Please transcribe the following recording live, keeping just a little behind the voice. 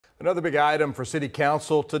Another big item for City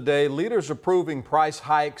Council today, leaders approving price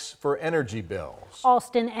hikes for energy bills.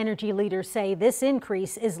 Austin energy leaders say this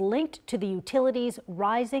increase is linked to the utilities'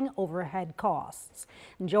 rising overhead costs.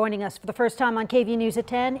 And joining us for the first time on KVUE News at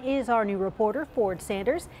 10 is our new reporter, Ford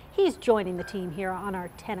Sanders. He's joining the team here on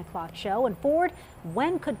our 10 o'clock show. And Ford,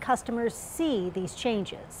 when could customers see these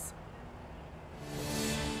changes?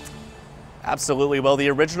 Absolutely. Well, the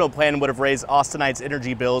original plan would have raised Austinites'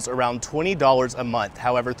 energy bills around $20 a month.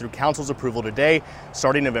 However, through Council's approval today,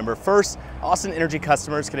 starting November 1st, Austin Energy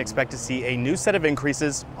customers can expect to see a new set of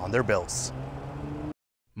increases on their bills.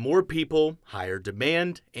 More people, higher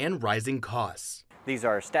demand, and rising costs. These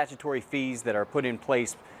are statutory fees that are put in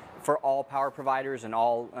place for all power providers and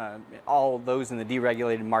all those in the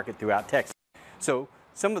deregulated market throughout Texas. So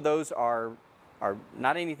some of those are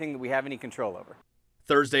not anything that we have any control over.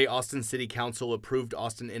 Thursday, Austin City Council approved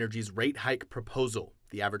Austin Energy's rate hike proposal.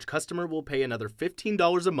 The average customer will pay another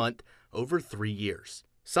 $15 a month over 3 years.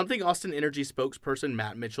 Something Austin Energy spokesperson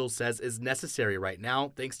Matt Mitchell says is necessary right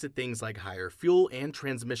now thanks to things like higher fuel and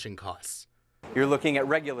transmission costs. You're looking at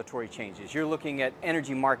regulatory changes. You're looking at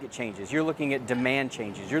energy market changes. You're looking at demand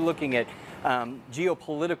changes. You're looking at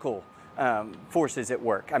geopolitical forces at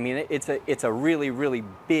work. I mean, it's a really, really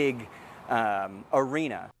big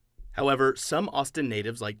arena. However, some Austin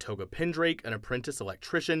natives like Toga Pendrake, an apprentice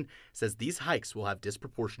electrician, says these hikes will have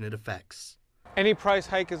disproportionate effects. Any price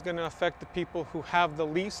hike is going to affect the people who have the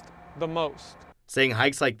least the most. Saying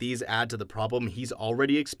hikes like these add to the problem he's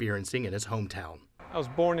already experiencing in his hometown. I was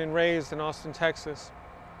born and raised in Austin, Texas,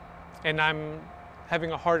 and I'm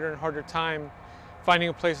having a harder and harder time finding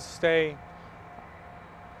a place to stay.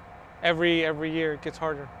 Every year it gets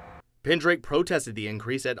harder. Pendrake protested the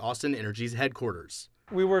increase at Austin Energy's headquarters.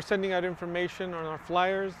 We were sending out information on our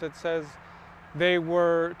flyers that says they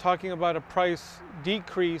were talking about a price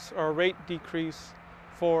decrease or a rate decrease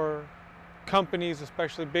for companies,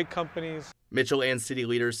 especially big companies. Mitchell and city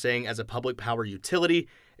leaders saying as a public power utility,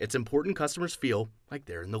 it's important customers feel like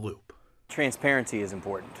they're in the loop. Transparency is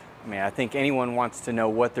important. I mean, I think anyone wants to know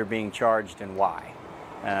what they're being charged and why.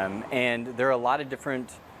 And there are a lot of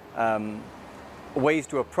different ways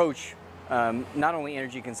to approach not only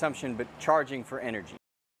energy consumption, but charging for energy.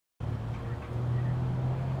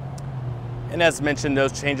 And as mentioned,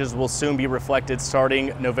 those changes will soon be reflected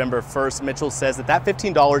starting November 1st. Mitchell says that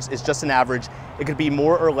 $15 is just an average. It could be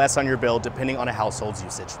more or less on your bill depending on a household's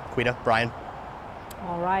usage. Quita, Brian.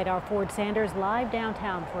 All right, our Ford Sanders live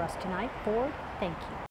downtown for us tonight. Ford, thank you.